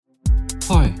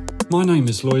Hi, my name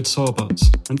is Lloyd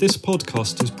Sarbutts, and this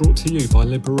podcast is brought to you by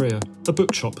Libreria, a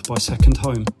bookshop by Second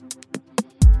Home.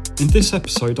 In this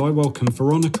episode, I welcome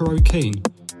Veronica O'Keane,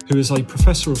 who is a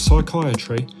professor of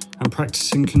psychiatry and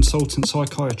practicing consultant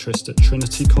psychiatrist at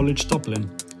Trinity College Dublin,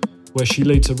 where she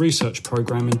leads a research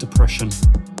programme in depression.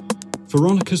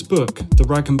 Veronica's book, The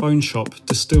Rag and Bone Shop,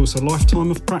 distills a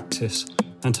lifetime of practice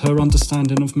and her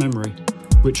understanding of memory,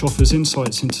 which offers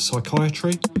insights into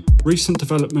psychiatry, recent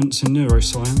developments in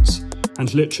neuroscience,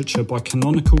 and literature by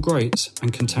canonical greats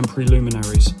and contemporary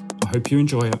luminaries. I hope you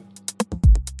enjoy it.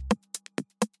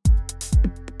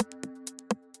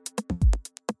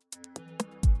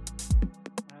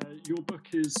 Your book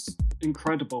is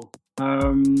incredible.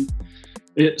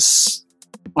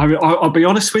 I'll be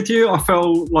honest with you, I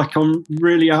felt like I'm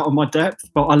really out of my depth,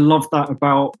 but I love that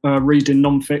about reading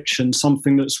non-fiction,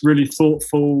 something that's really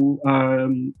thoughtful,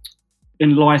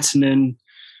 enlightening,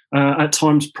 at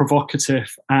times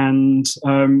provocative. And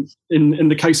in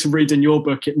the case of reading your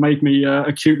book, it made me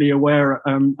acutely aware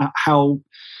at how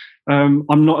I'm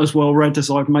not as well read as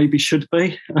I maybe should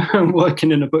be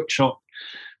working in a bookshop.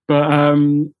 But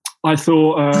I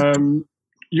thought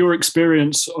your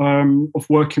experience of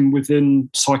working within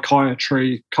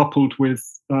psychiatry, coupled with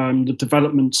the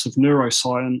developments of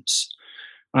neuroscience,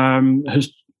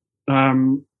 has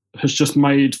just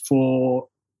made for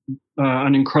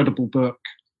an incredible book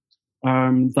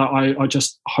that I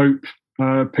just hope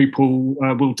people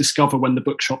will discover when the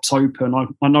bookshop's open.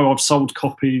 I know I've sold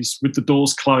copies with the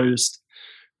doors closed,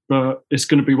 but it's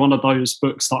going to be one of those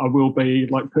books that I will be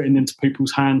like putting into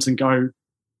people's hands and go,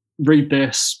 read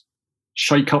this,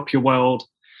 shake up your world.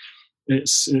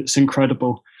 It's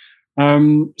incredible.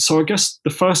 So I guess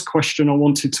the first question I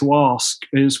wanted to ask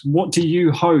is, what do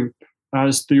you hope,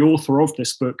 as the author of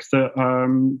this book, that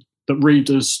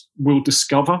readers will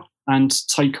discover and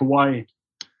take away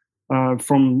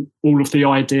from all of the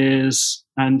ideas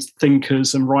and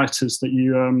thinkers and writers that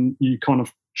you kind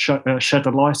of shed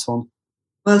a light on?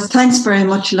 Well, thanks very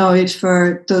much, Lloyd,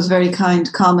 for those very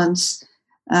kind comments.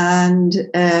 And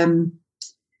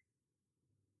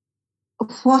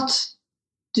what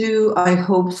do I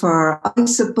hope for? I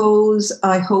suppose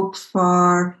I hope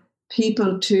for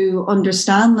people to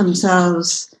understand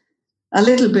themselves a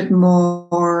little bit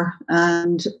more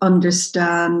and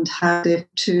understand how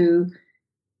the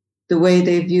way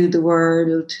they view the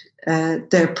world,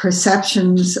 their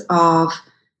perceptions of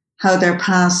how their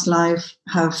past life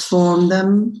have formed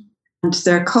them and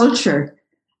their culture,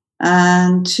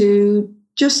 and to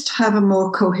just have a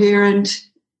more coherent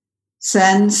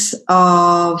sense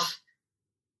of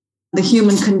the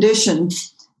human condition,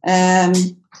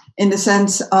 in the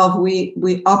sense of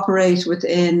we operate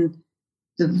within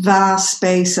the vast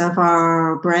space of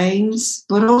our brains,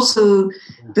 but also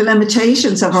the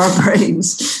limitations of our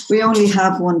brains. We only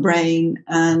have one brain,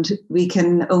 and we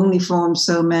can only form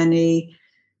so many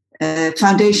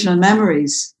foundational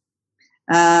memories.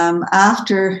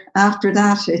 After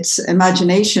that, it's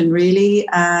imagination, really,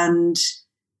 and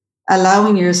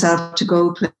allowing yourself to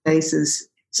go places.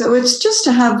 So it's just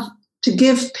to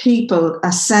give people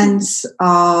a sense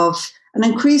of an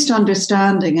increased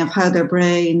understanding of how their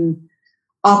brain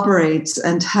operates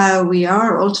and how we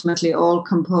are ultimately all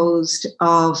composed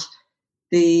of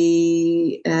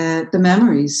the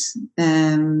memories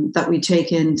that we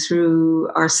take in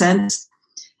through our sense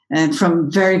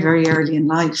from very, very early in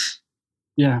life.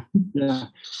 Yeah.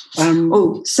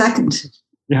 Second.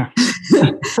 Yeah.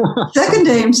 Second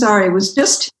aim, was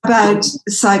just about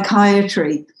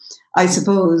psychiatry, I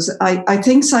suppose. I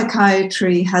think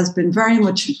psychiatry has been very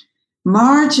much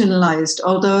marginalized,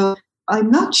 although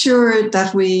I'm not sure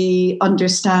that we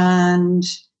understand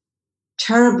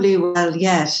terribly well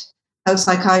yet how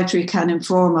psychiatry can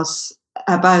inform us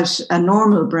about a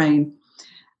normal brain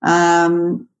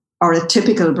or a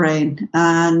typical brain.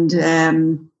 And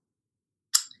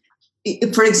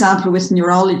for example, with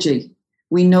neurology,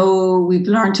 we've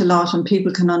learned a lot, and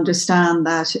people can understand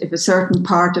that if a certain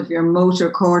part of your motor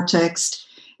cortex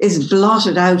is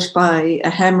blotted out by a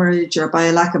hemorrhage or by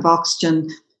a lack of oxygen,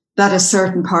 that a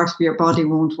certain part of your body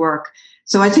won't work.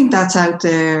 So I think that's out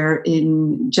there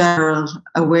in general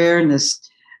awareness.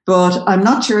 But I'm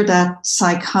not sure that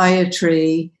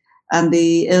psychiatry and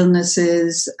the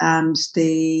illnesses and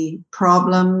the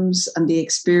problems and the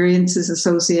experiences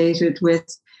associated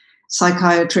with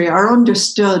psychiatry are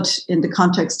understood in the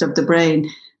context of the brain.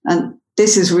 And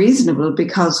this is reasonable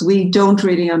because we don't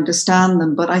really understand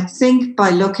them. But I think by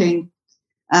looking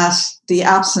at the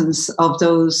absence of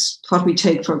those, what we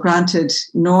take for granted,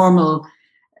 normal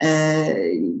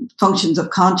functions of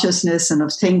consciousness and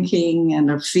of thinking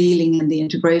and of feeling, and the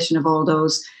integration of all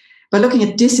those, by looking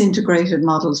at disintegrated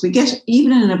models, we get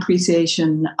even an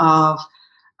appreciation of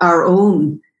our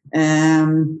own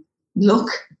look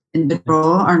in the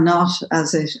draw, or not,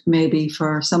 as it may be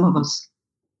for some of us.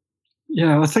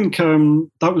 Yeah, I think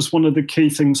that was one of the key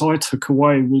things I took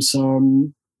away was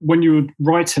when you were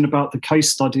writing about the case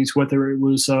studies, whether it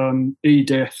was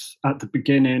Edith at the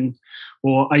beginning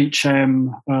or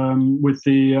HM with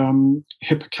the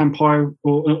hippocampi,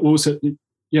 or was it?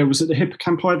 Was it the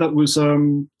hippocampi that was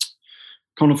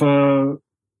kind of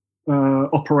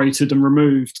operated and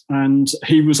removed, and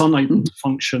he was unable to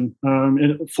function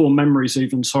for memories.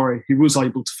 Even he was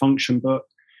able to function, but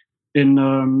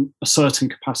in a certain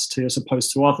capacity as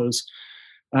opposed to others.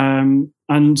 And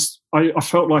I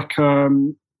felt like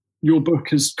your book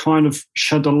has kind of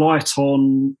shed a light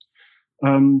on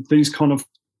these kind of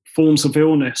forms of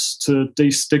illness to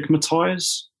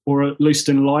destigmatize, or at least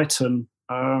enlighten.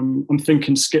 I'm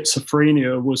thinking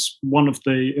schizophrenia was one of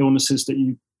the illnesses that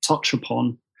you touch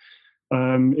upon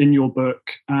in your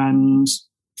book. And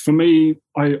for me,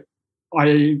 I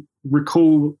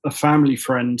recall a family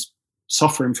friend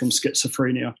suffering from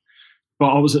schizophrenia, but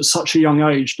I was at such a young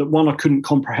age that, one, I couldn't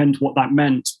comprehend what that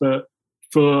meant, but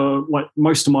for like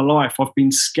most of my life I've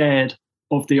been scared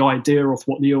of the idea of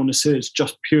what the illness is,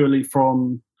 just purely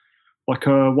from like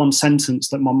one sentence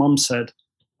that my mum said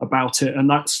about it, and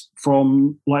that's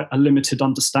from like a limited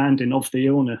understanding of the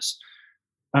illness.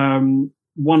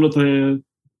 One of the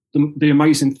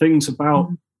amazing things about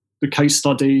the case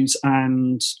studies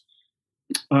and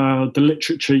the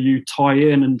literature you tie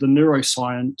in and the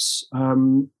neuroscience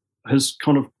has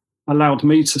kind of allowed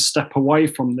me to step away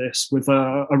from this with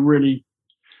a really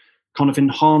kind of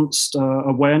enhanced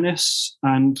awareness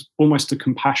and almost a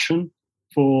compassion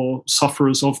for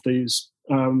sufferers of these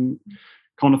kind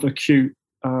of acute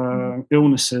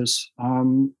illnesses.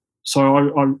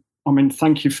 So I mean,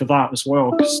 thank you for that as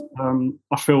well, because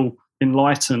I feel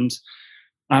enlightened.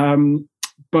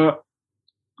 But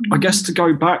I guess to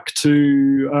go back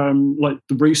to like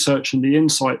the research and the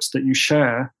insights that you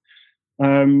share,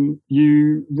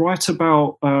 you write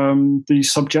about the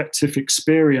subjective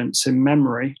experience in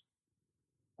memory,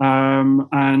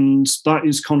 and that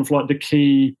is kind of like the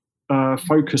key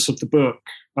focus of the book,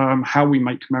 how we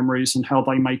make memories and how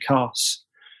they make us.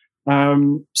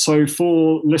 So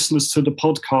for listeners to the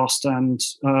podcast and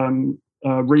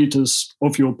readers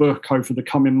of your book over the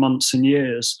coming months and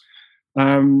years,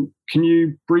 can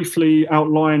you briefly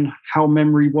outline how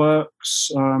memory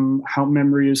works, how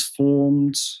memory is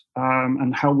formed,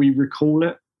 and how we recall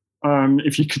it?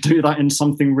 If you could do that in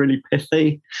something really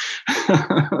pithy,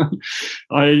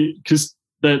 because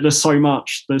there's so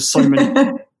much, there's so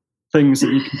many things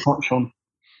that you can touch on.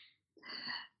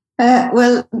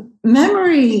 Well,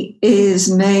 memory is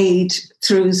made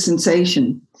through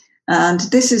sensation, and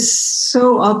this is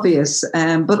so obvious,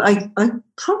 but I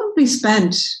probably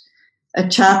spent a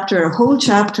whole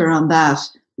chapter on that,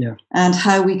 and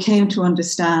how we came to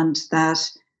understand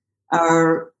that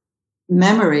our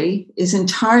memory is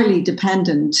entirely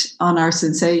dependent on our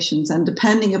sensations, and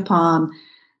depending upon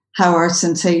how our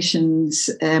sensations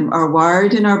are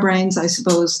wired in our brains, I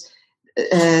suppose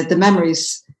the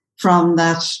memories from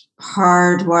that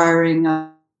hard wiring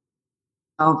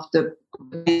of the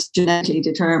genetically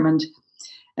determined,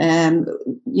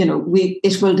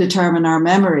 it will determine our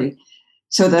memory.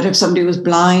 So that if somebody was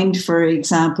blind, for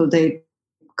example, they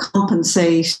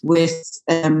compensate with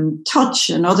touch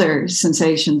and other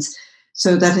sensations,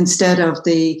 so that instead of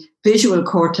the visual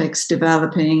cortex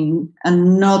developing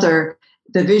the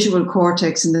visual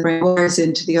cortex in the brain wires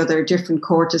into the other different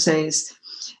cortices,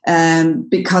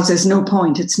 because there's no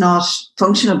point, it's not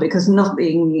functional, because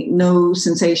no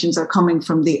sensations are coming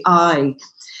from the eye.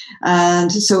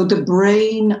 And so the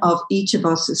brain of each of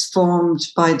us is formed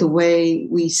by the way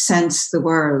we sense the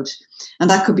world. And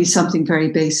that could be something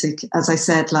very basic, as I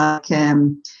said, like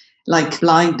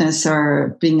blindness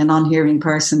or being a non-hearing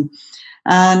person.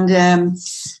 And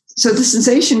so the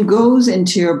sensation goes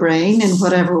into your brain in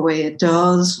whatever way it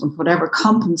does, whatever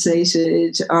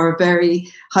compensated or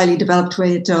very highly developed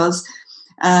way it does.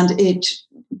 And it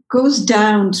goes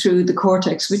down through the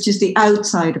cortex, which is the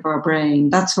outside of our brain.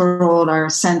 That's where all our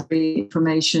sensory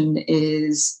information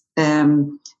is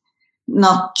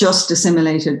not just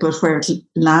assimilated, but where it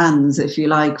lands, if you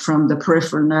like, from the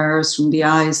peripheral nerves, from the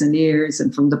eyes and ears,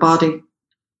 and from the body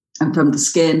and from the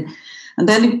skin. And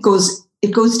then it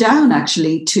goes down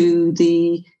actually to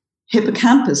the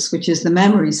hippocampus, which is the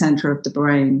memory center of the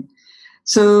brain.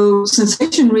 So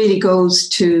sensation really goes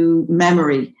to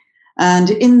memory.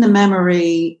 And in the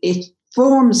memory, it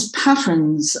forms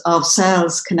patterns of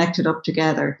cells connected up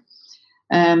together.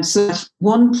 So that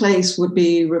one place would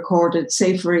be recorded,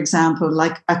 say, for example,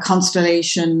 like a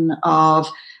constellation of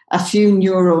a few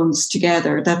neurons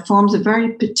together that forms a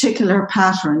very particular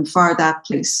pattern for that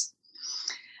place.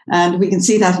 And we can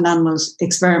see that in animal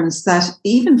experiments, that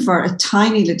even for a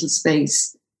tiny little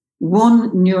space, one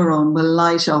neuron will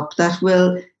light up that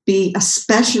will be a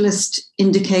specialist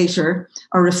indicator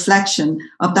or reflection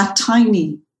of that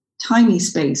tiny, tiny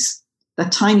space,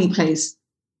 that tiny place.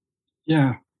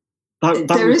 Yeah.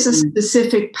 There is a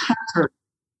specific pattern.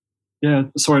 Yeah,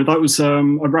 sorry, that was a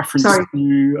reference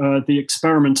to the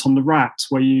experiment on the rat,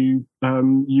 where you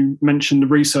mentioned the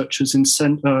researchers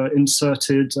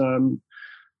inserted,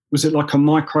 was it like a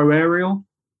microaerial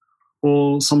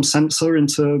or some sensor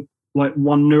into like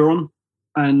one neuron,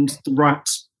 and the rat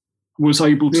was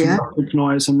able to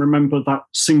recognise and remember that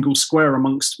single square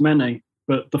amongst many,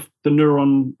 but the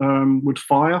neuron would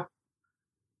fire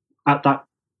at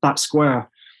that square.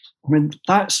 I mean,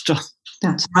 that's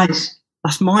right.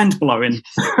 That's mind-blowing.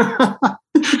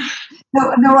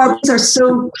 No, our brains are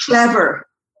so clever.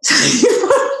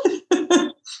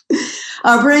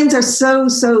 Our brains are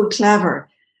so clever.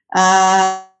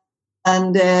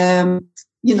 When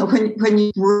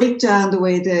you break down the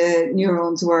way the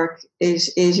neurons work, it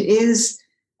is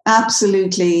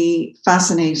absolutely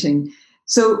fascinating.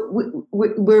 So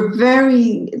we're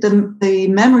the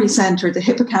memory center, the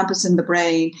hippocampus in the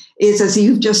brain is, as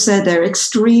you've just said there,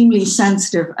 extremely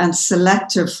sensitive and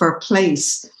selective for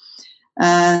place.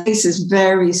 Place is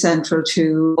very central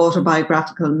to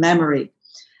autobiographical memory.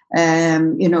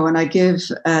 And I give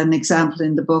an example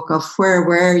in the book of where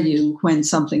were you when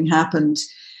something happened.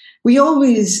 We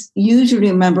always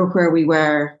usually remember where we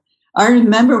were. I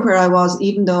remember where I was,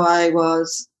 even though I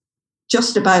was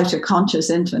just about a conscious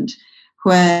infant,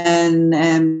 when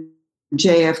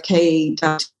JFK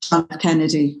died, John F.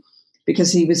 Kennedy,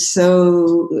 because he was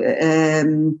such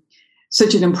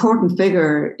an important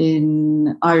figure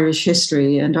in Irish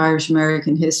history and Irish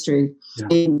American history. Yeah.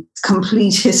 In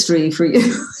complete history for you.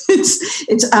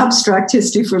 It's abstract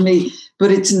history for me, but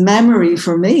it's memory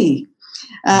for me.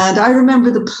 And I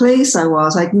remember the place I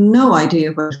was. I had no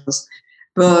idea where it was.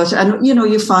 But,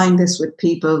 you find this with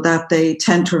people that they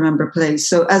tend to remember place.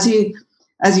 So as you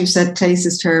said, place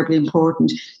is terribly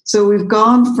important. So we've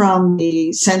gone from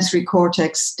the sensory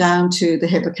cortex down to the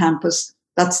hippocampus.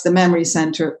 That's the memory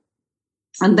center.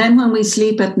 And then when we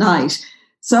sleep at night,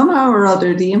 somehow or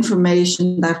other, the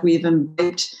information that we've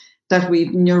imbibed, that we've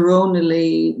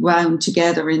neuronally wound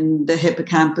together in the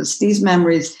hippocampus, these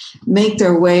memories make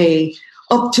their way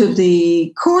up to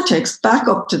the cortex, back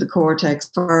up to the cortex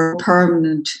for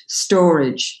permanent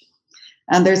storage.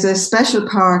 And there's a special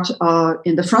part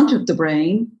in the front of the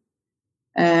brain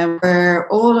where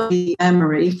all of the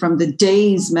memory from the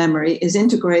day's memory is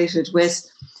integrated with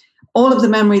all of the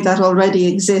memory that already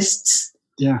exists,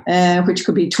 which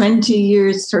could be 20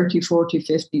 years, 30, 40,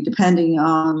 50, depending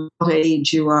on what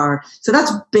age you are. So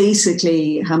that's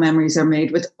basically how memories are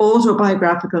made, with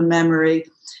autobiographical memory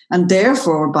and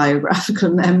therefore biographical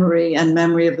memory and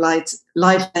memory of life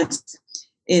events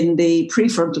in the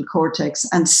prefrontal cortex,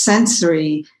 and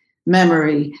sensory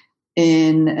memory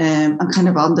in kind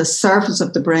of on the surface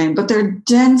of the brain, but they're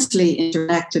densely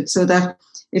interconnected, so that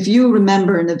if you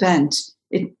remember an event,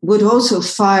 it would also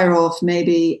fire off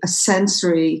maybe a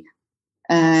sensory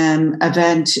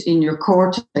event in your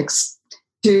cortex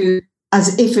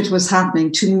as if it was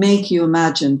happening, to make you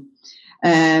imagine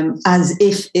as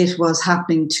if it was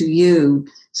happening to you.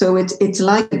 So it's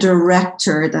like a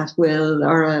director that will,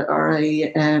 or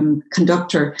a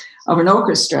conductor of an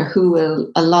orchestra who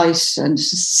will alight and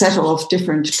set off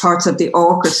different parts of the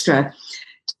orchestra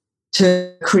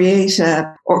to create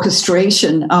an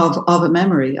orchestration of a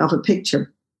memory, of a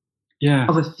picture,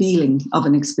 of a feeling, of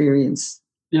an experience.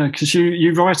 Yeah, because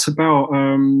you write about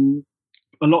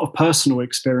a lot of personal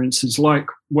experiences, like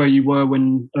where you were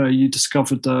when you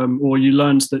discovered or you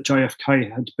learned that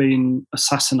JFK had been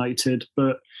assassinated,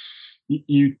 but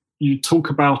you talk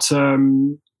about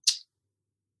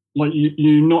like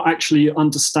you not actually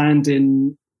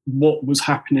understanding what was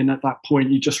happening at that point.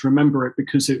 You just remember it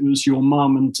because it was your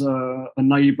mum and a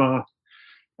neighbour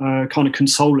kind of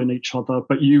consoling each other,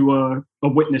 but you were a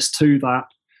witness to that.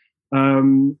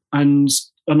 And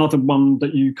another one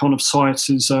that you kind of cite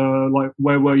is like,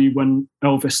 where were you when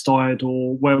Elvis died,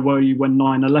 or where were you when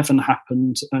 9/11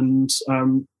 happened? And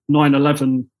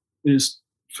 9/11 is,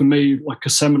 for me, like a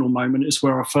seminal moment. It's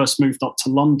where I first moved up to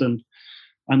London,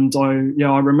 and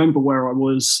I remember where I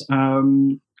was. I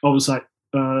was at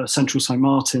Central St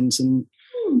Martin's, and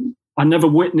I never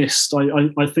witnessed.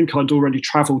 I think I'd already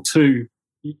travelled to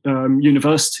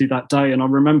university that day, and I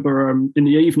remember in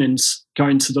the evenings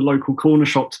going to the local corner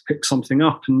shop to pick something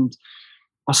up, and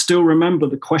I still remember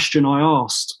the question I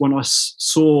asked when I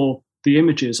saw the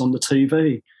images on the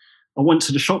TV. I went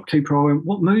to the shopkeeper, I went,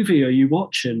 "What movie are you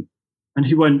watching?" And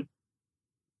he went,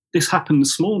 "This happened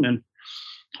this morning."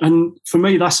 And for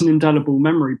me, that's an indelible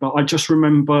memory, but I just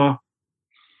remember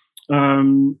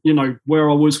where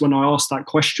I was when I asked that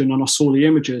question and I saw the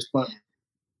images, but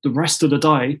the rest of the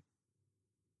day,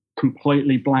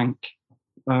 completely blank,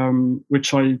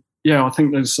 which I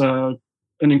think there's an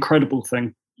incredible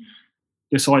thing.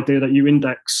 This idea that you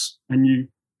index and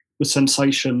the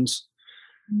sensations.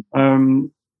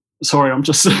 Sorry, I'm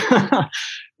just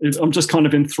I'm just kind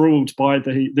of enthralled by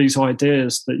these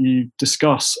ideas that you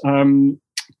discuss.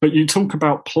 But you talk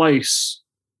about place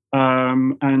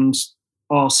and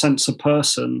our sense of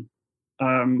person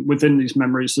within these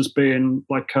memories as being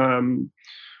like a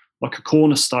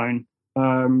cornerstone.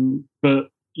 But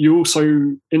you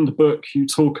also, in the book, you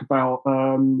talk about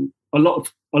a lot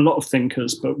of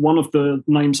thinkers, but one of the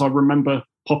names I remember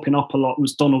popping up a lot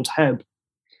was Donald Hebb,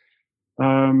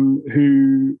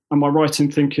 who, am I right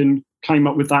in thinking, came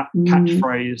up with that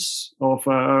catchphrase of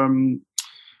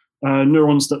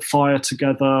neurons that fire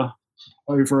together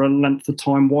over a length of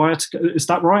time wire together. Is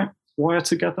that right? Wire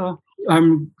together?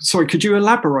 Sorry, could you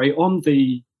elaborate on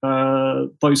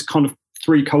those kind of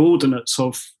three coordinates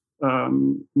of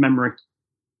memory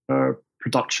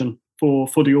production for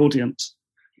the audience?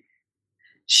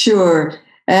 Sure.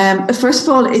 First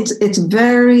of all, it's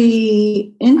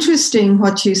very interesting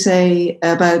what you say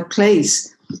about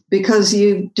place, because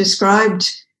you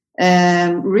described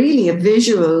really a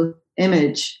visual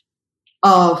image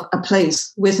of a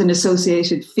place with an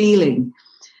associated feeling,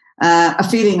 a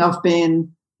feeling of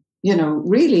being,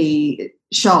 really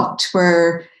shocked,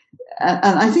 and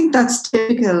I think that's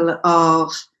typical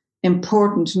of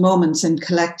important moments in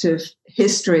collective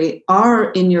history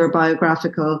or in your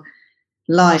biographical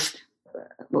life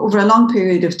over a long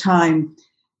period of time.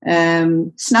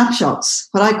 Snapshots,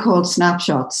 what I call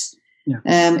snapshots.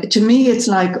 Yeah. To me, it's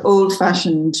like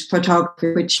old-fashioned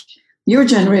photography, which your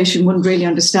generation wouldn't really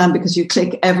understand because you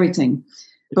click everything.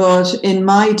 But in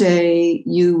my day,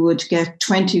 you would get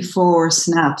 24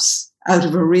 snaps out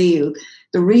of a reel.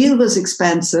 The reel was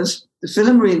expensive. The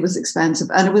film reel was expensive,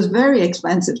 and it was very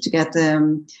expensive to get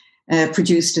them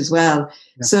produced as well.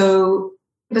 Yeah. So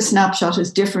a snapshot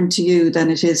is different to you than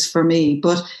it is for me.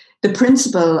 But the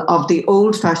principle of the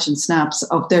old-fashioned snaps,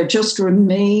 of they're just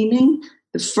remaining,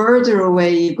 the further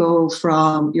away you go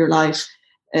from your life,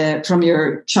 from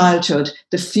your childhood,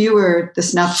 the fewer the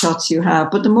snapshots you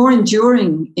have, but the more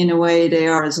enduring in a way they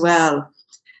are as well.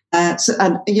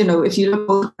 If you look at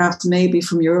photographs maybe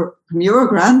from your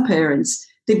grandparents,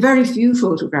 they're very few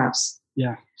photographs.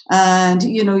 Yeah. And,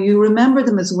 you remember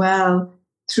them as well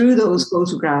through those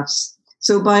photographs.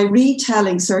 So by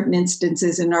retelling certain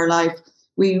instances in our life,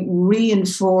 we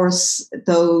reinforce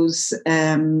those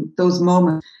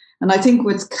moments. And I think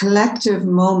with collective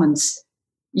moments,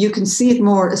 you can see it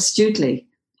more astutely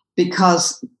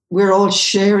because we're all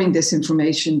sharing this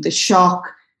information, the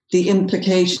shock, the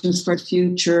implications for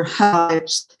future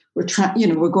habits.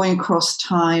 We're going across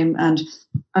time and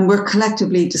we're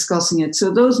collectively discussing it. So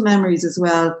those memories as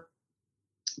well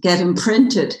get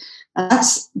imprinted. And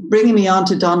that's bringing me on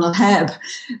to Donald Hebb,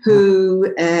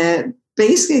 who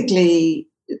basically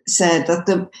said that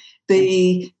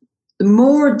the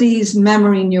more these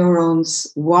memory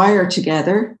neurons wire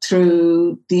together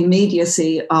through the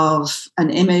immediacy of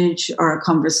an image or a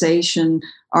conversation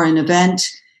or an event,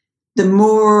 the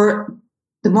more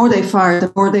they fire,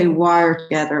 the more they wire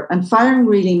together. And firing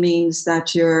really means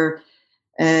that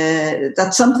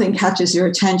that something catches your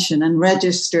attention and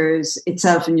registers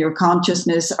itself in your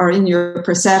consciousness or in your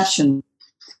perception.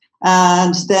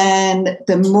 And then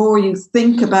the more you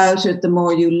think about it, the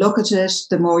more you look at it,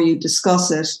 the more you discuss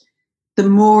it, the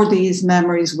more these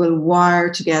memories will wire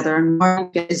together. And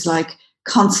wiring is like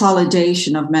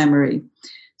consolidation of memory.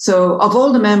 So of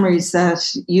all the memories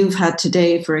that you've had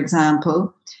today, for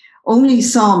example, only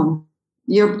some,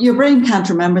 your brain can't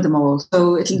remember them all.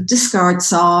 So it'll discard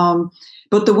some,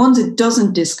 but the ones it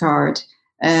doesn't discard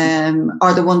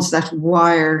are the ones that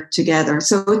wire together.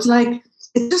 So it's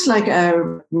just like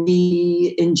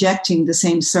re-injecting the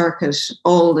same circuit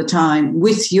all the time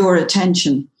with your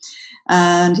attention.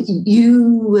 And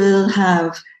you will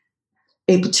have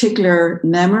a particular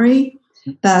memory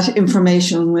that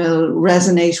information will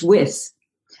resonate with.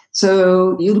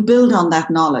 So you'll build on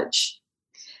that knowledge.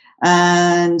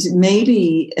 And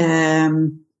maybe,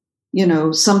 something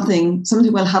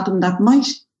will happen that might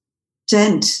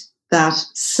dent that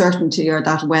certainty or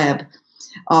that web.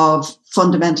 of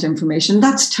fundamental information.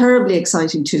 That's terribly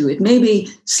exciting too. It may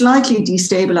be slightly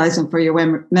destabilizing for your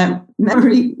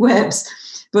memory webs,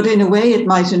 but in a way it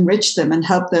might enrich them and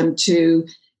help them to,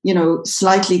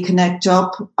 slightly connect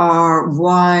up or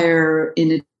wire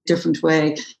in a different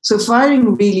way. So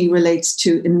firing really relates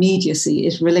to immediacy.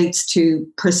 It relates to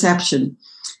perception,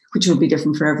 which will be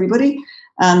different for everybody.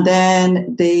 And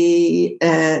then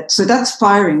so that's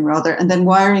firing rather. And then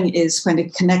wiring is when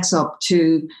it connects up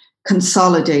to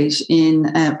consolidate in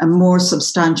a more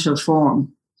substantial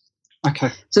form.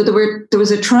 Okay. So there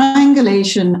was a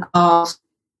triangulation of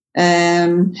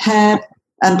head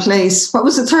and place. What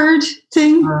was the third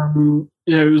thing?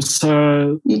 It was.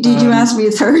 Did you ask me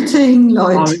a third thing,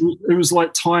 Lloyd? It was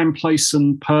like time, place,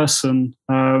 and person,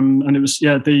 and it was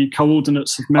the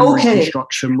coordinates of memory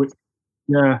construction. Which,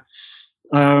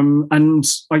 and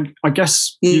I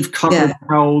guess you've covered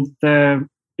how they're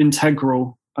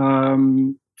integral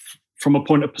from a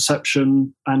point of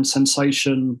perception and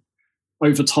sensation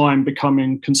over time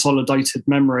becoming consolidated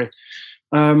memory.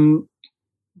 Do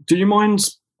you mind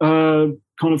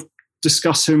kind of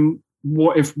discussing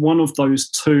what if one of those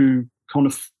two or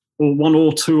one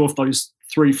or two of those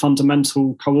three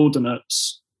fundamental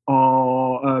coordinates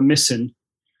are missing?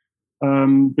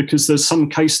 Because there's some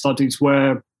case studies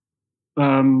where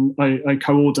a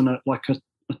coordinate like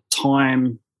a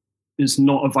time is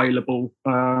not available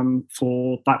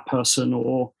for that person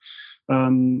or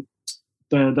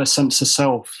their sense of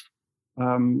self.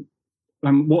 And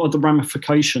what are the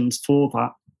ramifications for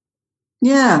that?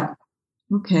 Yeah.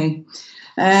 Okay.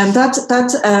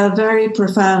 That's a very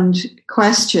profound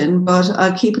question, but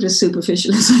I'll keep it as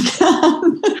superficial as I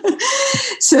can.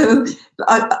 So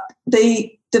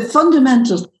the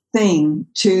fundamental thing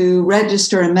to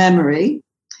register a memory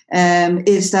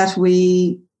is that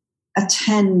we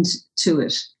attend to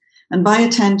it. And by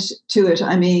attend to it,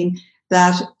 I mean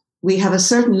that we have a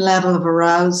certain level of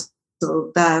arousal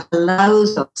that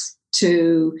allows us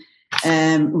to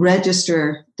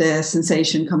register the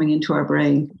sensation coming into our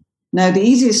brain. Now, the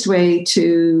easiest way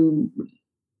to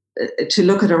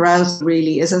look at arousal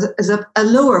really is a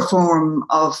lower form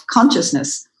of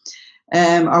consciousness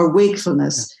or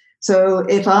wakefulness. So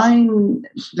if I'm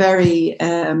very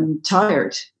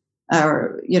tired,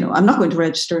 or, I'm not going to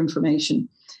register information,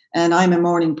 and I'm a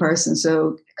morning person,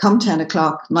 so come 10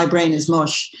 o'clock, my brain is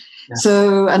mush. Yeah.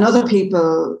 So, and other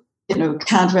people,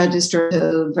 can't register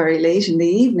till very late in the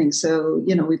evening. So,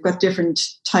 we've got different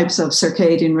types of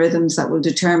circadian rhythms that will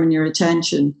determine your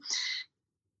attention.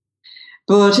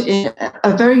 But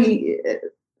a very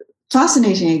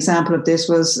fascinating example of this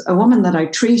was a woman that I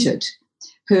treated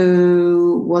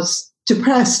who was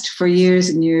depressed for years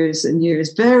and years and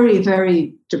years, very,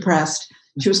 very depressed.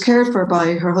 She was cared for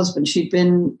by her husband. She'd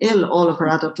been ill all of her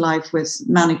adult life with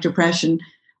manic depression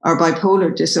or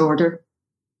bipolar disorder.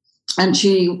 And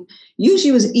she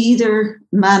usually was either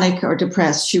manic or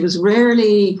depressed. She was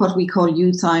rarely what we call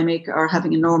euthymic or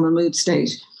having a normal mood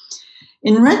state.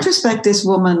 In retrospect, this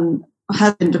woman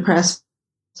had been depressed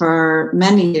for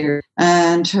many years,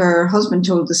 and her husband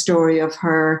told the story of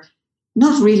her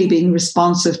not really being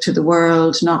responsive to the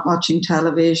world, not watching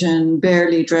television,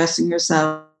 barely dressing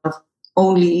herself,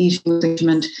 only eating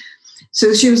with.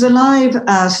 So she was alive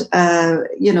at,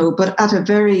 but at a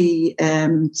very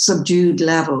subdued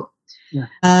level. Yeah.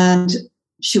 And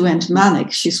she went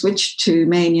manic. She switched to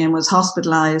mania and was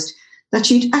hospitalized. That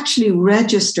she'd actually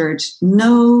registered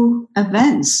no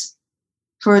events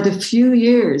for the few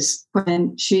years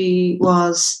when she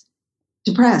was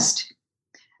depressed.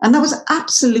 And that was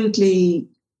absolutely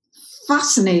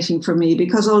fascinating for me,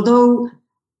 because although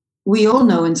we all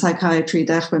know in psychiatry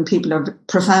that when people are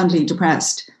profoundly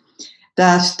depressed,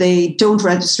 that they don't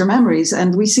register memories,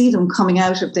 and we see them coming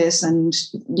out of this. And,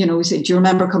 we say, do you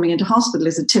remember coming into hospital?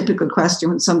 Is a typical question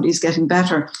when somebody's getting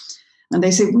better. And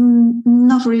they say,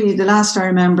 not really. The last I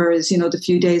remember is, the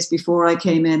few days before I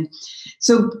came in.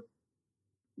 So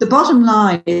the bottom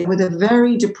line is, with a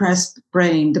very depressed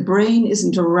brain, the brain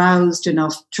isn't aroused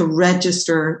enough to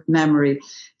register memory.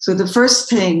 So the first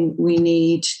thing we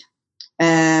need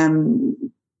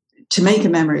to make a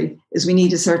memory is we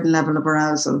need a certain level of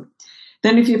arousal.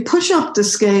 Then if you push up the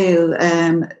scale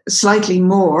slightly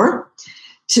more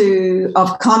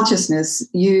of consciousness,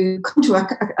 you come to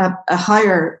a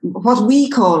higher, what we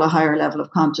call a higher level of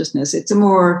consciousness. It's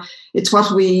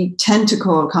what we tend to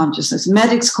call consciousness.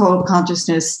 Medics call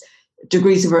consciousness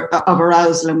degrees of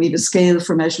arousal, and we have a scale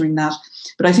for measuring that.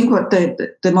 But I think what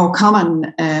the more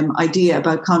common idea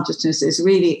about consciousness is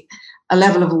really a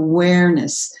level of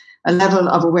awareness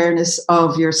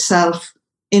of yourself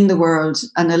in the world,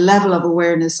 and a level of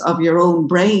awareness of your own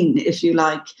brain, if you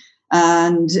like,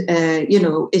 And,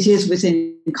 it is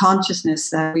within consciousness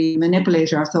that we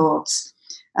manipulate our thoughts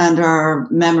and our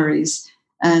memories.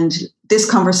 And this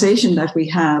conversation that we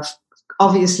have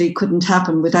obviously couldn't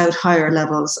happen without higher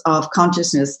levels of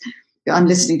consciousness. I'm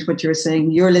listening to what you're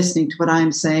saying. You're listening to what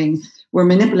I'm saying. We're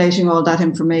manipulating all that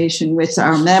information with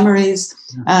our memories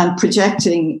and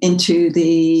projecting into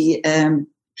the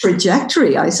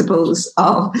trajectory, I suppose,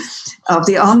 of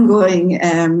the ongoing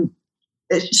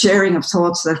sharing of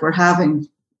thoughts that we're having.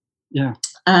 Yeah.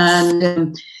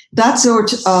 And that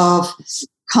sort of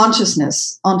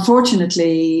consciousness,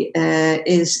 unfortunately,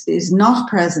 is not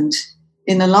present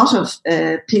in a lot of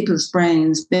people's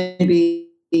brains, maybe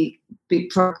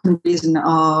for a reason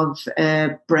of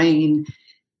brain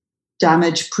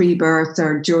damage pre-birth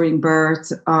or during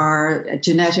birth or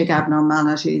genetic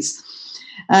abnormalities.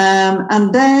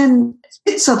 And then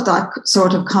bits of that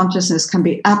sort of consciousness can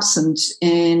be absent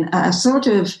in a sort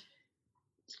of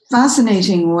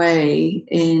fascinating way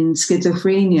in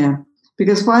schizophrenia,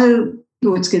 because while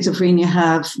people with schizophrenia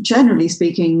have, generally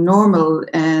speaking, normal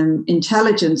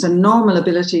intelligence and normal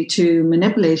ability to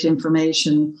manipulate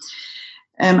information,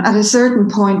 at a certain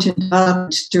point in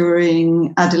development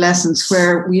during adolescence,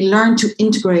 where we learn to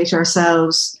integrate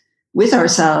ourselves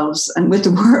and with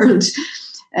the world,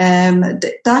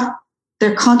 that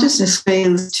their consciousness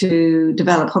fails to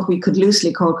develop, what we could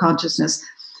loosely call consciousness.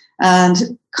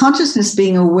 And consciousness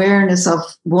being awareness of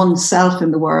oneself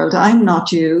in the world. I'm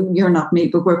not you, you're not me,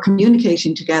 but we're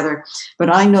communicating together.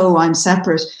 But I know I'm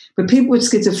separate. But people with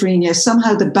schizophrenia,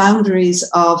 somehow the boundaries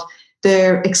of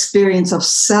their experience of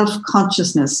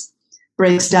self-consciousness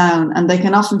breaks down, and they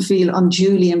can often feel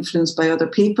unduly influenced by other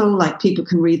people, like people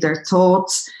can read their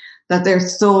thoughts, that their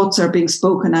thoughts are being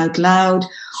spoken out loud.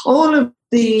 All of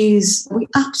these we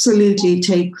absolutely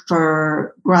take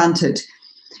for granted.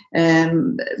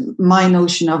 My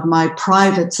notion of my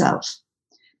private self,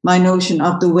 my notion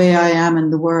of the way I am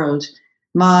in the world,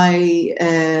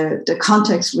 the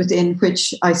context within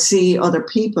which I see other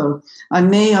people. I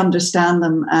may understand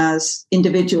them as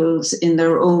individuals in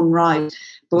their own right,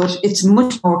 but it's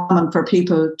much more common for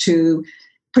people to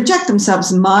project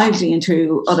themselves mildly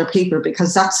into other people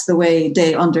because that's the way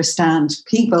they understand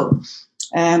people.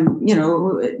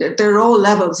 There are all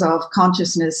levels of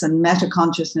consciousness and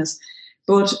meta-consciousness,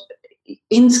 but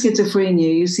in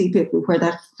schizophrenia, you see people where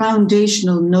that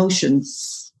foundational notion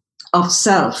of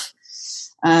self,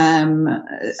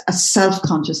 a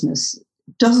self-consciousness,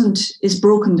 is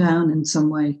broken down in some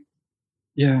way.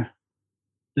 Yeah,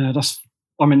 that's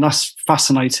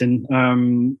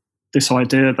fascinating. This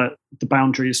idea that the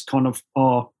boundaries kind of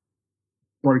are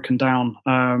broken down.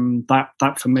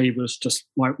 That for me was just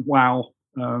like wow.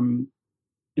 In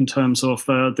terms of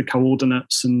the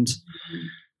coordinates, and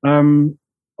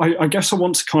I guess I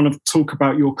want to kind of talk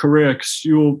about your career, because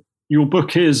your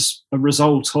book is a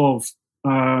result of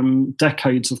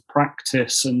decades of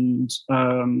practice and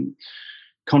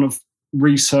kind of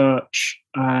research,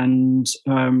 and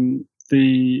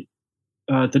the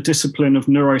discipline of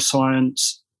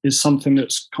neuroscience is something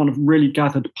that's kind of really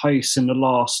gathered pace in the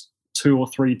last 2 or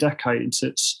 3 decades.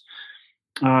 It's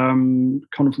kind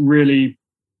of really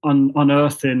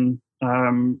unearthing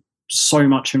so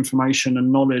much information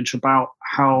and knowledge about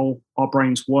how our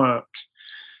brains work.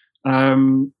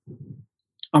 There's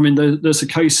a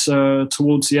case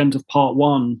towards the end of part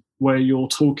 1 where you're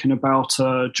talking about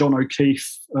John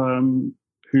O'Keefe, who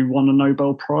won a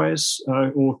Nobel Prize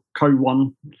or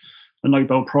co-won a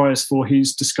Nobel Prize for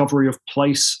his discovery of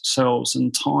place cells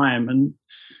and time. And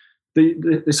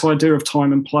this idea of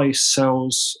time and place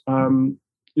cells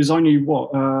is only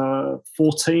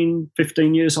 14,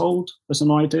 15 years old as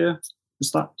an idea.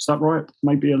 Is that right?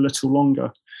 Maybe a little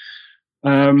longer.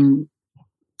 I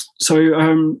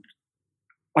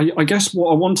guess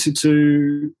what I wanted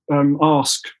to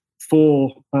ask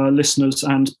for listeners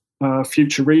and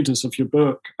future readers of your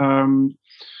book,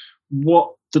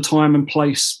 what the time and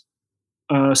place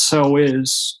cell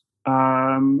is,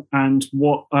 and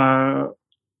what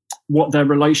their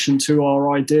relation to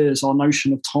our ideas, our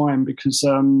notion of time, because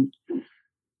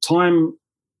time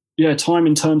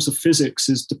in terms of physics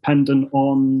is dependent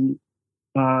on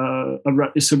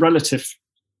it's a relative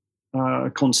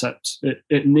concept.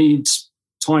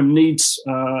 Time needs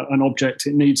an object.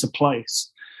 It needs a place.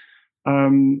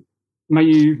 May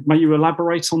you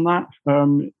elaborate on that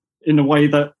in a way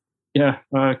that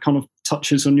kind of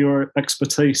touches on your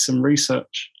expertise and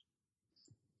research?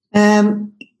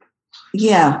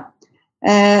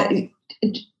 To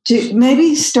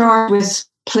maybe start with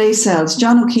place cells,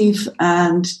 John O'Keefe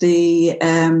and the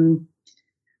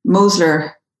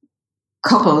Mosler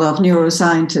couple of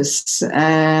neuroscientists.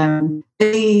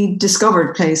 They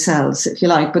discovered place cells, if you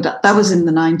like, but that was in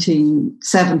the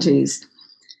 1970s.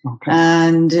 Okay.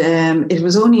 And it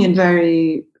was only in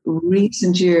very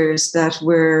recent years that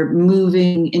we're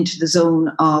moving into the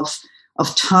zone of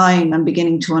time and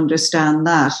beginning to understand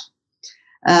that.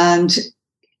 And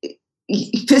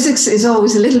physics is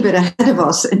always a little bit ahead of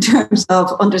us in terms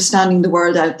of understanding the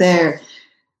world out there,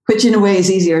 which in a way is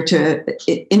easier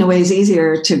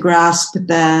to grasp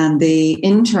than the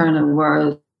internal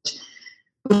world.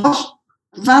 But what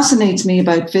fascinates me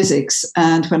about physics,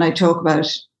 and when I talk about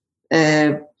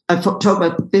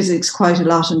physics quite a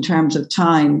lot in terms of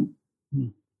time,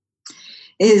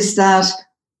 is that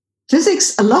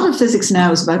a lot of physics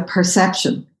now is about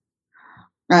perception.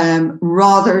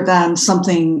 Rather than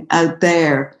something out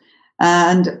there.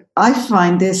 And I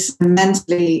find this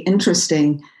immensely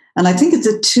interesting. And I think it's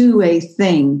a two-way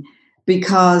thing,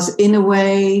 because in a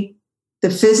way, the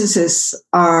physicists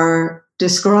are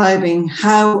describing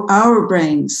how our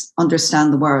brains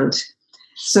understand the world.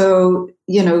 So,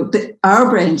 our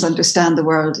brains understand the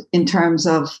world in terms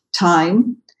of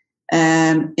time,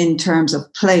 in terms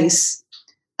of place,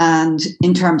 and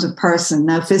in terms of person.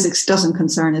 Now, physics doesn't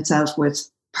concern itself with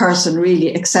person really,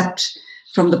 except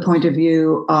from the point of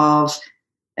view of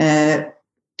the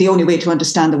only way to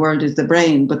understand the world is the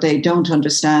brain, but they don't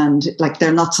understand, like,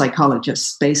 they're not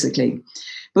psychologists, basically.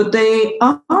 But they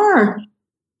are,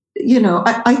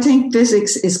 I think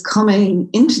physics is coming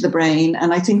into the brain,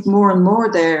 and I think more and more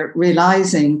they're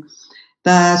realizing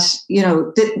that,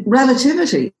 that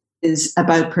relativity is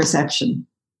about perception.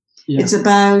 Yeah. It's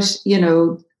about,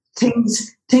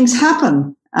 things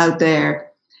happen out there.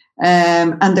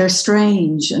 And they're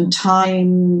strange, and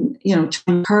time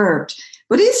curved.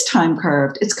 But is time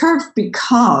curved? It's curved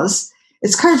because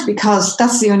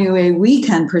that's the only way we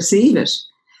can perceive it.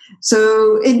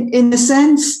 So, in a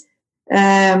sense,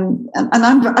 and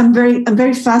I'm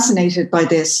very fascinated by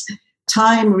this.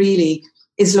 Time really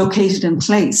is located in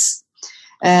place,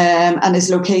 and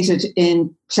is located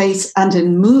in place and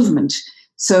in movement.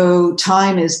 So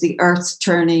time is the Earth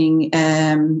turning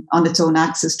on its own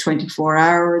axis 24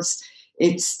 hours.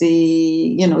 It's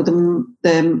the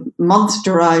month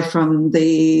derived from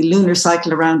the lunar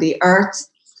cycle around the Earth.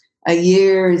 A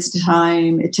year is the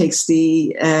time it takes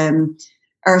the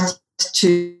Earth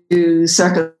to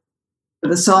circle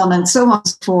the sun, and so on and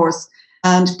so forth.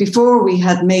 And before we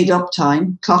had made up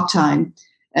time, clock time,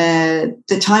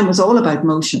 the time was all about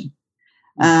motion.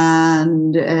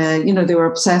 And, they were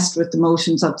obsessed with the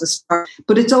motions of the star,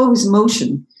 but it's always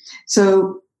motion.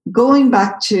 So going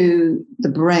back to the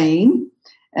brain,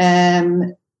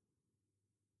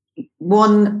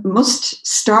 one must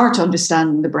start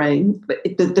understanding the brain.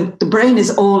 The brain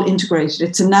is all integrated.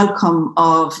 It's an outcome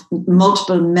of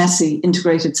multiple messy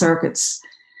integrated circuits.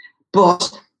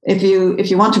 But if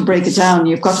you want to break it down,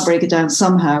 you've got to break it down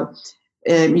somehow.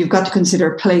 You've got to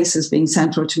consider place as being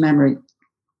central to memory.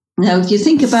 Now, if you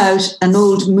think about an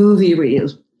old movie reel,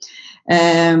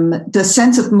 the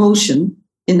sense of motion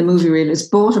in the movie reel is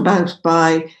brought about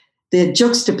by the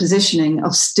juxtapositioning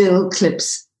of still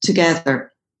clips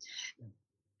together.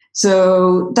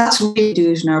 So that's what we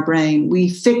do in our brain. We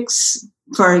fix,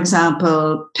 for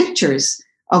example, pictures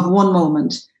of one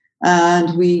moment,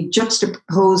 and we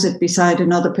juxtapose it beside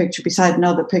another picture, beside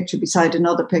another picture, beside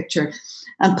another picture.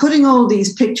 And putting all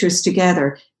these pictures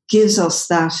together gives us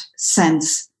that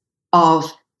sense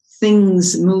of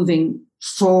things moving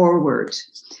forward.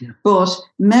 Yeah. But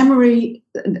memory,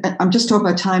 I'm just talking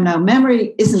about time now,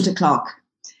 memory isn't a clock.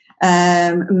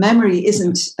 Memory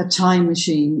isn't a time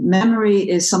machine. Memory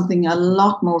is something a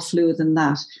lot more fluid than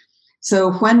that.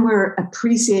 So when we're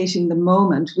appreciating the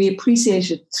moment, we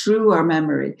appreciate it through our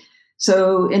memory.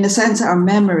 So in a sense, our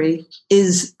memory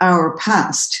is our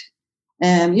past.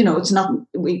 It's not,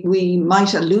 we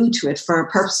might allude to it for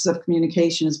purposes of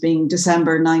communication as being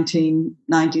December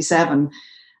 1997.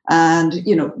 And,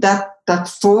 that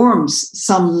forms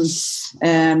some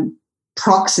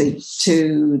proxy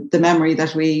to the memory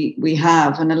that we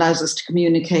have, and allows us to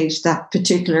communicate that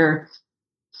particular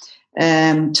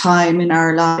time in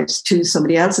our lives to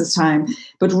somebody else's time.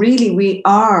 But really, we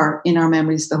are in our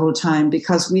memories the whole time,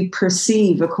 because we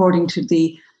perceive according to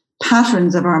the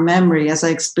patterns of our memory, as I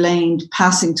explained,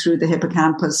 passing through the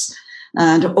hippocampus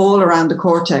and all around the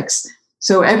cortex.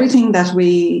 So everything that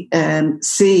we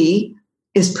see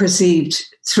is perceived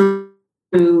through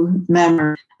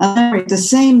memory. And the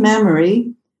same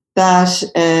memory that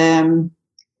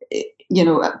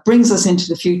brings us into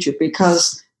the future,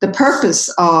 because the purpose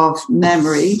of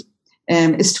memory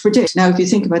is to predict. Now, if you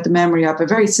think about the memory of a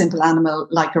very simple animal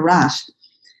like a rat,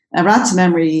 A rat's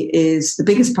memory is, the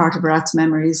biggest part of a rat's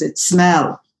memory is its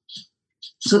smell.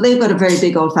 So they've got a very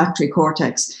big olfactory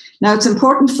cortex. Now, it's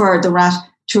important for the rat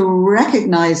to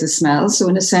recognize a smell. So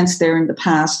in a sense, they're in the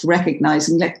past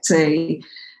recognizing, let's say,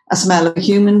 a smell of a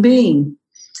human being.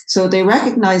 So they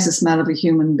recognize the smell of a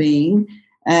human being.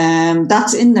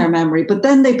 That's in their memory. But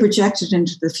then they project it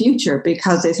into the future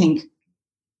because they think,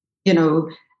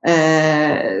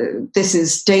 this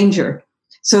is danger.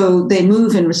 So they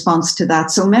move in response to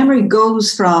that. So memory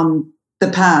goes from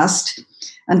the past,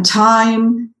 and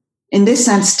time, in this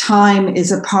sense, time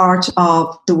is a part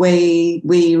of the way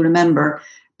we remember,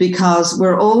 because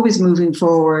we're always moving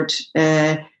forward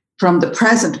from the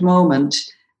present moment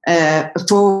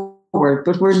forward,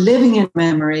 but we're living in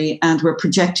memory and we're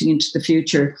projecting into the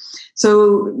future.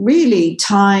 So really,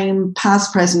 time,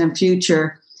 past, present, and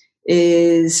future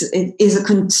is a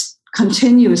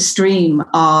continuous stream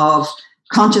of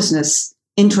consciousness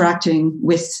interacting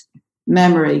with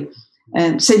memory.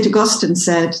 St. Augustine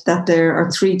said that there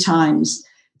are 3 times.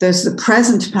 There's the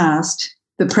present past,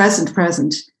 the present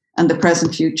present, and the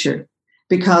present future,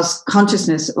 because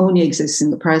consciousness only exists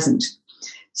in the present.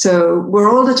 So we're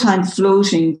all the time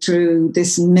floating through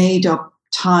this made-up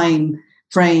time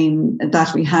frame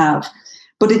that we have,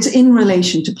 but it's in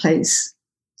relation to place.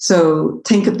 So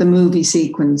think of the movie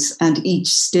sequence and each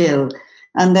still.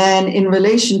 And then in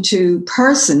relation to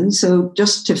person, so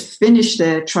just to finish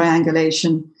the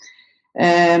triangulation,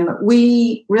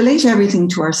 we relate everything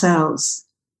to ourselves,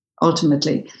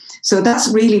 ultimately. So that's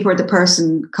really where the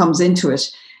person comes into it.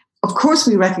 Of course,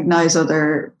 we recognize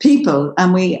other people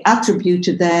and we attribute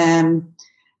to them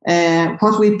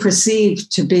what we perceive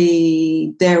to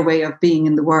be their way of being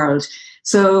in the world.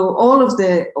 So all of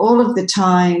the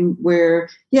time we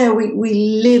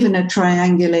live in a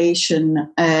triangulation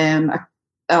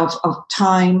of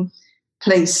time,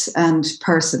 place, and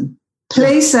person.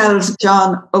 Place cells,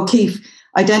 John O'Keefe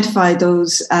identified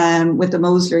those with the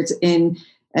Moslers in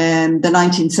the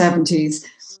 1970s.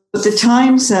 But the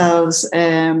time cells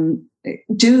there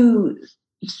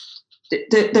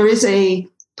is a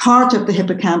part of the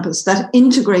hippocampus that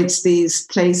integrates these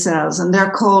place cells, and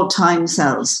they're called time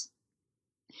cells,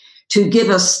 to give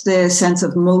us the sense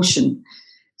of motion.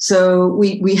 So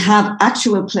we have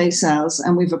actual place cells,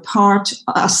 and we've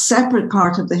a separate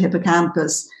part of the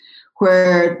hippocampus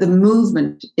where the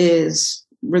movement is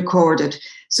recorded.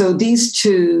 So these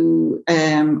two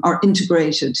are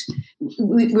integrated.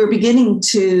 We're beginning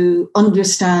to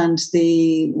understand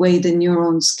the way the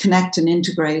neurons connect and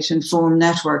integrate and form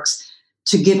networks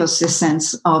to give us this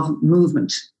sense of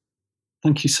movement.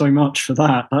 Thank you so much for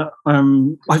that.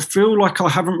 I feel like I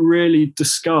haven't really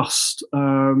discussed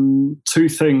 2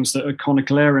 things that are kind of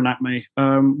glaring at me.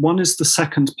 One is the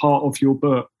second part of your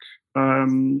book.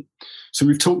 So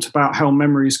we've talked about how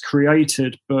memory is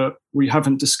created, but we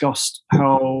haven't discussed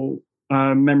how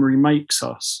memory makes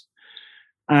us.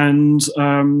 And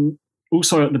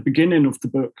also at the beginning of the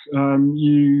book,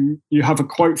 you have a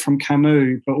quote from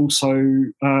Camus, but also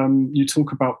you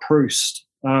talk about Proust,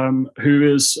 who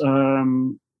is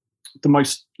the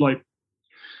most,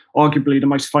 arguably the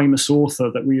most famous author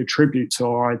that we attribute to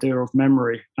our idea of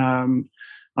memory. And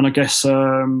I guess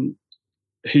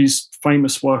his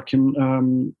famous work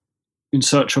in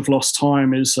Search of Lost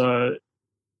Time is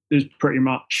pretty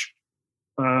much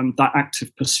that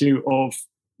active pursuit of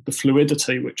the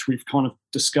fluidity, which we've kind of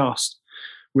discussed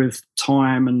with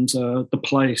time and the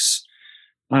place.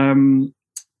 I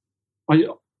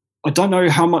don't know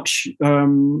how much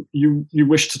you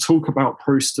wish to talk about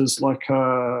Proust as like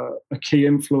a key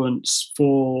influence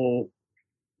for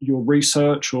your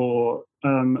research or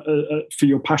for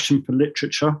your passion for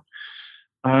literature.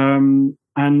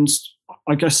 And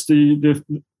I guess the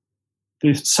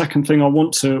second thing I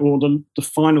want to, or the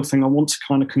final thing I want to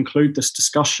kind of conclude this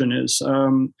discussion is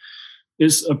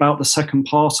about the second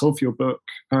part of your book,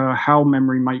 how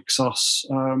memory makes us,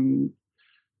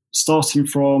 starting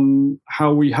from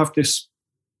how we have this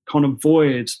kind of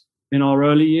void in our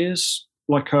early years.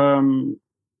 Like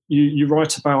you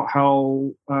write about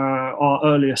how our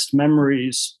earliest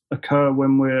memories occur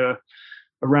when we're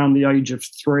around the age of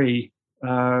 3,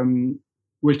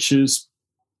 which is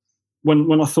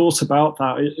when I thought about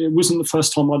that, it wasn't the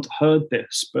first time I'd heard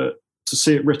this, but to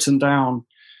see it written down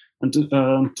and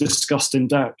discussed in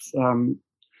depth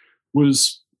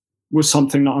was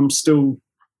something that I'm still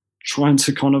trying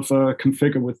to kind of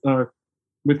configure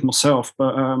with myself.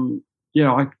 But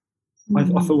I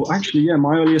thought actually,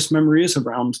 my earliest memory is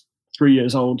around 3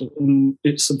 years old, and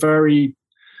it's a very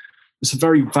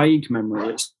vague memory.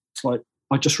 It's like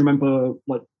I just remember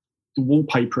like the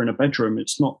wallpaper in a bedroom.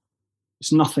 It's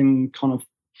nothing kind of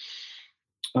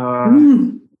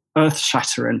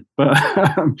earth-shattering. But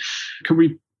can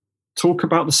we talk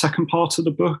about the second part of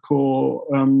the book, or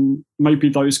maybe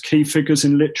those key figures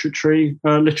in literature,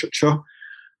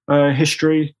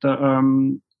 history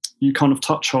that you kind of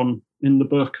touch on in the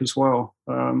book as well?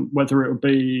 Whether it would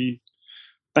be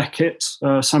Beckett,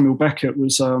 Samuel Beckett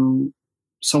was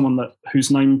someone whose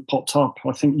name popped up.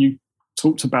 I think you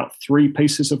talked about 3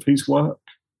 pieces of his work,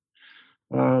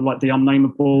 like The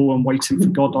Unnameable and Waiting for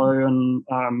Godot, and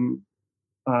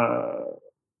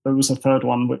there was a third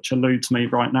one which eludes me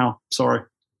right now. Sorry,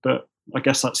 but I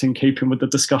guess that's in keeping with the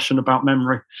discussion about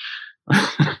memory.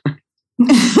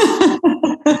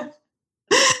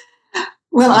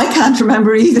 Well, I can't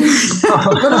remember either,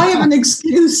 but I have an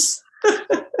excuse.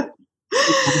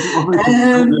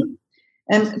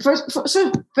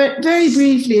 So very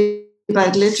briefly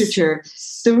about literature,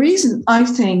 the reason I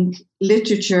think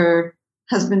literature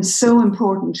has been so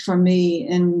important for me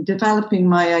in developing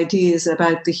my ideas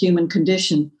about the human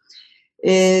condition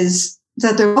is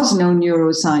that there was no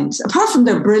neuroscience, apart from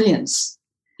their brilliance.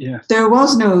 Yeah. There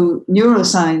was no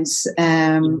neuroscience,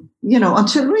 until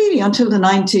the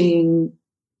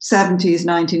 1970s,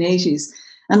 1980s.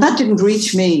 And that didn't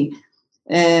reach me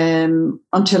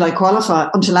until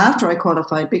after I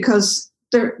qualified, because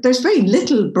there's very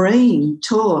little brain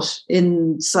taught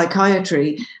in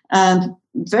psychiatry, and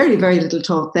very, very little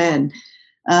taught then.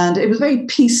 And it was very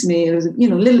piecemeal. It was, a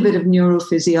little bit of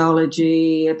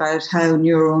neurophysiology about how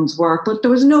neurons work, but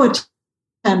there was no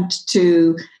attempt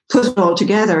to put it all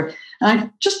together. And I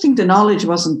just think the knowledge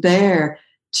wasn't there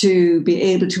to be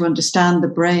able to understand the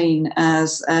brain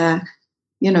as a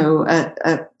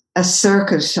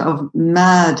circuit of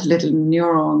mad little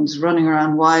neurons running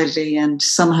around wildly, and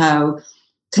somehow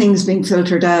things being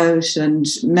filtered out and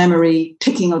memory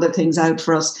picking other things out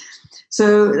for us.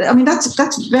 So, I mean, that's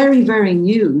very, very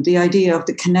new, the idea of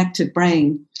the connected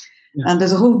brain. Yeah. And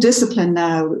there's a whole discipline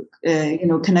now,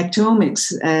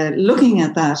 connectomics, looking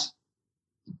at that.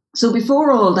 So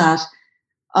before all that,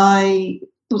 I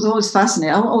was always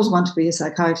fascinated. I always wanted to be a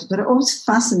psychiatrist, but I was always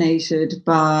fascinated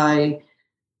by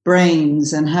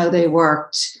brains and how they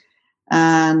worked.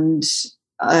 And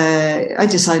I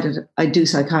decided I'd do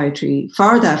psychiatry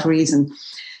for that reason.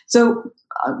 So,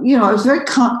 I was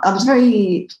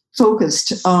very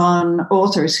focused on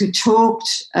authors who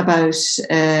talked about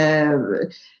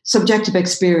subjective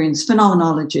experience,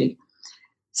 phenomenology.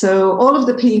 So all of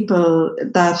the people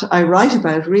that I write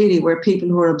about really were people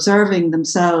who are observing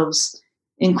themselves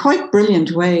in quite brilliant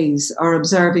ways, or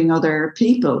observing other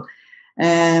people.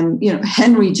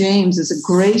 Henry James is a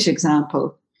great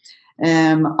example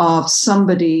of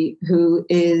somebody who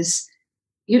is,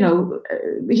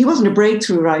 he wasn't a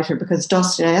breakthrough writer because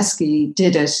Dostoevsky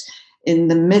did it in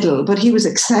the middle, but he was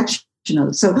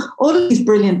exceptional. So all of these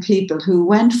brilliant people who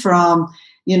went from,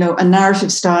 a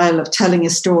narrative style of telling a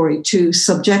story to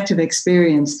subjective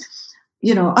experience,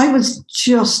 I was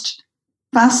just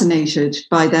fascinated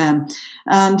by them.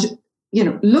 And,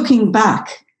 looking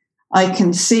back, I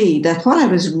can see that what I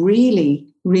was really,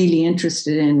 really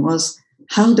interested in was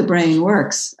how the brain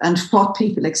works and what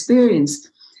people experience.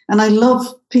 And I love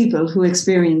people who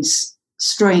experience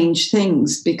strange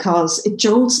things because it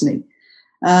jolts me.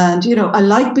 And, I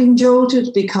like being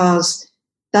jolted because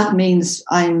that means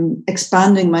I'm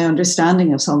expanding my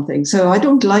understanding of something. So I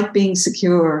don't like being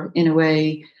secure in a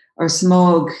way, or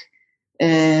smug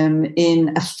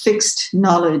in a fixed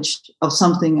knowledge of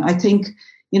something. I think,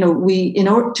 we, in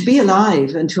order to be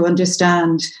alive and to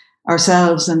understand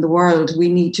ourselves and the world, we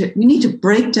need to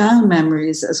break down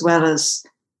memories as well as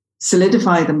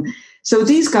solidify them. So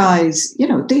these guys,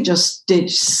 they just did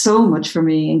so much for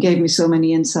me and gave me so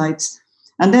many insights.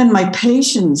 And then my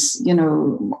patients,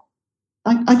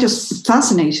 I just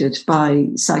fascinated by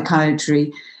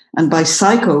psychiatry and by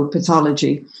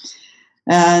psychopathology.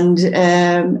 And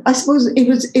I suppose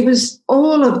it was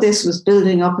all of this was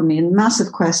building up in me, and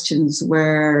massive questions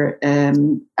were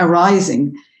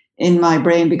arising in my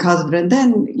brain because of it. And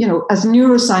then, as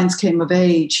neuroscience came of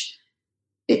age,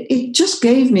 it just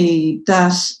gave me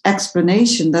that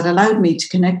explanation that allowed me to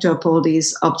connect up all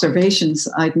these observations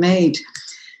I'd made.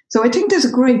 So I think there's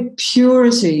a great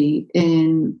purity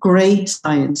in great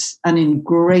science and in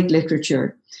great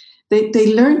literature.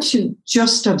 They learned to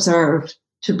just observe,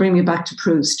 to bring me back to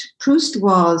Proust. Proust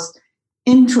was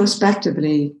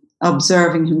introspectively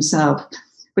observing himself,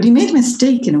 but he made a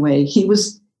mistake in a way. He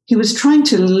was trying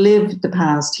to live the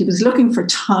past. He was looking for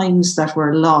times that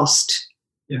were lost.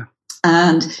 Yeah.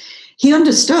 And he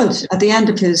understood at the end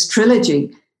of his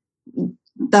trilogy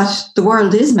that the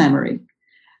world is memory.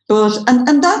 But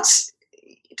and that's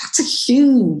a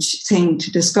huge thing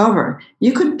to discover.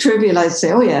 You could trivialize,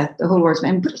 say, oh yeah, the whole world's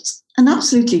memory, but it's an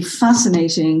absolutely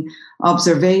fascinating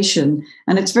observation,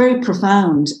 and it's very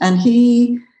profound. And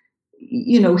he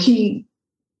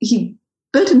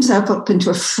built himself up into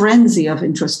a frenzy of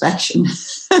introspection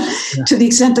to the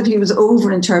extent that he was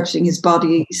over-interpreting his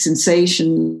body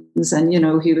sensations, and,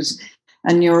 he was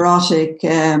a neurotic,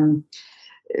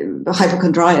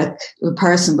 hypochondriac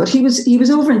person, but he was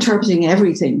over-interpreting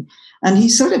everything. And he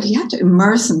had to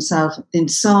immerse himself in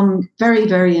some very,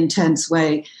 very intense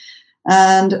way.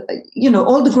 And,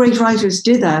 all the great writers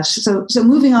did that. So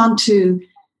moving on to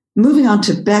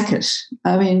Beckett.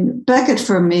 I mean, Beckett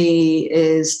for me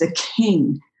is the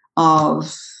king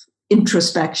of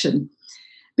introspection,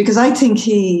 because I think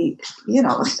he,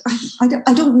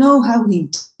 I don't know how he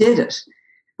did it,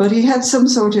 but he had some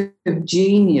sort of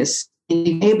genius in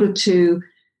being able to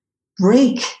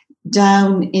break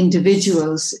down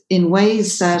individuals in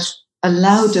ways that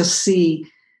allowed us see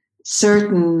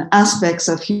certain aspects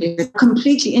of humanity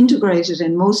completely integrated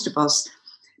in most of us.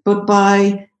 But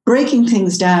by breaking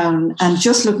things down and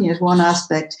just looking at one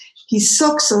aspect, he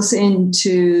sucks us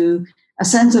into a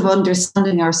sense of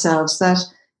understanding ourselves that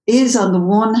is, on the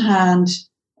one hand,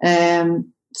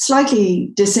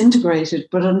 slightly disintegrated,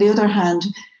 but on the other hand,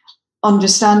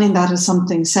 understanding that as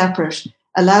something separate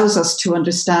allows us to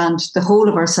understand the whole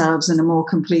of ourselves in a more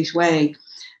complete way.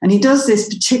 And he does this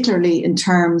particularly in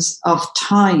terms of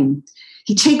time.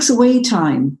 He takes away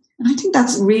time. And I think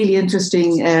that's really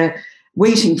interesting.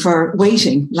 Waiting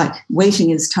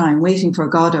is time, waiting for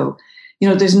Godot.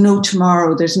 There's no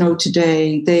tomorrow, there's no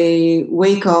today. They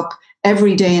wake up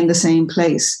every day in the same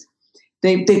place.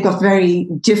 They've got very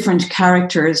different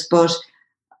characters, but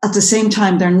at the same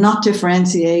time, they're not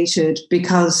differentiated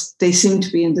because they seem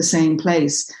to be in the same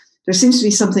place. There seems to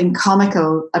be something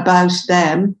comical about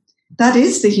them. That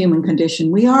is the human condition.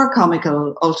 We are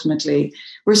comical, ultimately.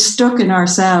 We're stuck in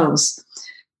ourselves.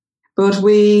 But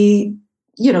we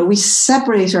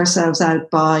separate ourselves out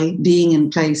by being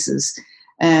in places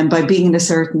and by being in a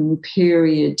certain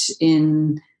period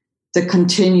in the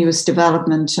continuous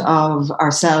development of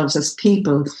ourselves as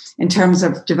people in terms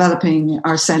of developing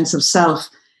our sense of self.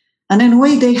 And in a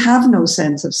way, they have no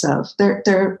sense of self.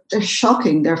 They're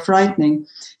shocking. They're frightening.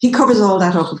 He covers all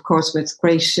that up, of course, with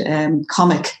great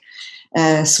comic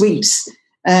sweeps.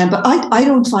 But I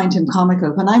don't find him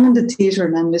comical. When I'm in the theatre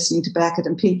and I'm listening to Beckett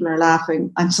and people are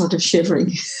laughing, I'm sort of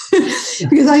shivering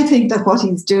because I think that what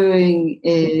he's doing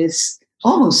is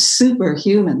almost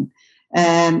superhuman,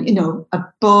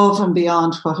 above and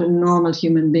beyond what a normal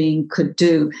human being could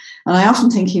do. And I often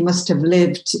think he must have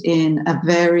lived in a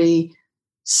very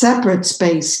separate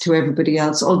space to everybody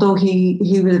else, although he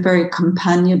was a very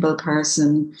companionable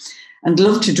person and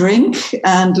loved to drink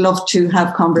and loved to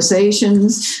have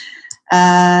conversations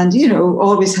and,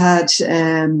 always had,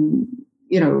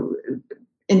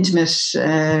 intimate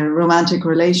romantic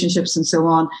relationships and so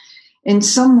on. In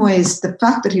some ways, the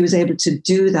fact that he was able to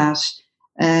do that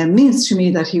means to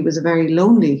me that he was a very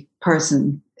lonely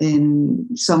person in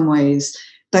some ways,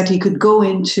 that he could go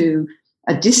into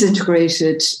a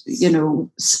disintegrated,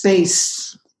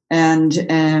 space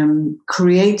and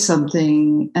create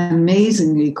something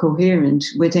amazingly coherent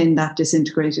within that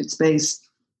disintegrated space.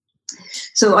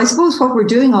 So I suppose what we're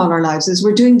doing all our lives is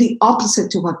we're doing the opposite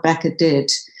to what Beckett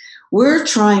did. We're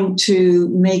trying to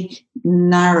make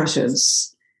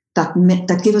narratives that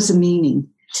give us a meaning,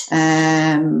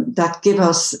 that give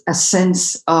us a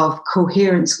sense of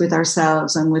coherence with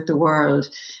ourselves and with the world.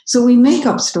 So we make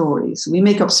up stories. We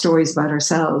make up stories about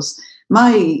ourselves.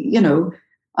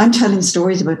 I'm telling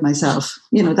stories about myself.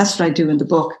 That's what I do in the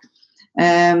book.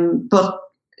 But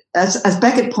as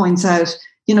Beckett points out,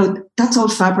 that's all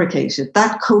fabricated.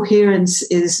 That coherence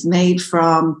is made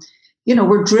from,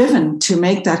 we're driven to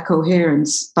make that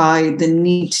coherence by the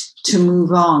need to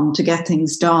move on, to get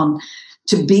things done,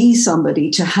 to be somebody,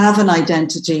 to have an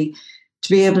identity, to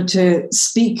be able to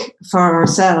speak for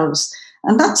ourselves.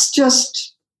 And that's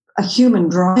just a human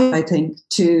drive, I think,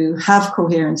 to have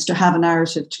coherence, to have a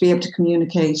narrative, to be able to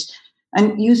communicate.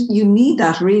 And you need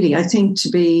that, really, I think, to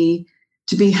be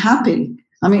happy.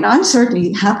 I mean, I'm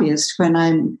certainly happiest when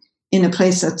I'm in a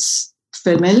place that's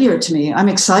familiar to me. I'm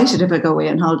excited if I go away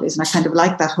on holidays, and I kind of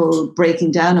like that whole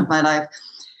breaking down of my life.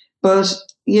 But,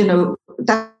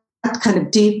 that kind of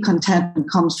deep contentment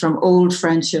comes from old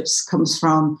friendships, comes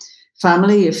from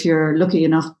family, if you're lucky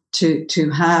enough to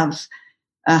have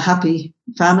a happy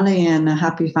family and a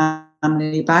happy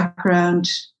family background.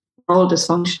 We're all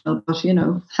dysfunctional, but,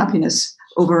 happiness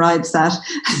overrides that.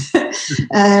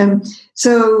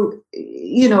 So,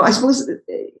 I suppose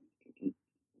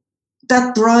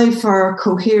that drive for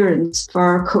coherence,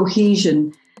 for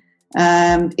cohesion,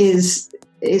 is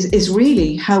is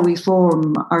really how we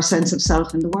form our sense of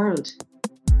self in the world.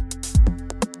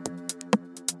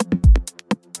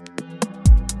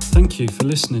 Thank you for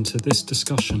listening to this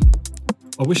discussion.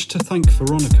 I wish to thank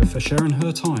Veronica for sharing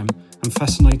her time and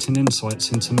fascinating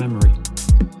insights into memory.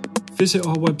 Visit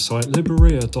our website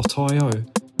libreria.io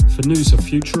for news of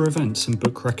future events and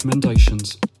book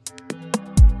recommendations.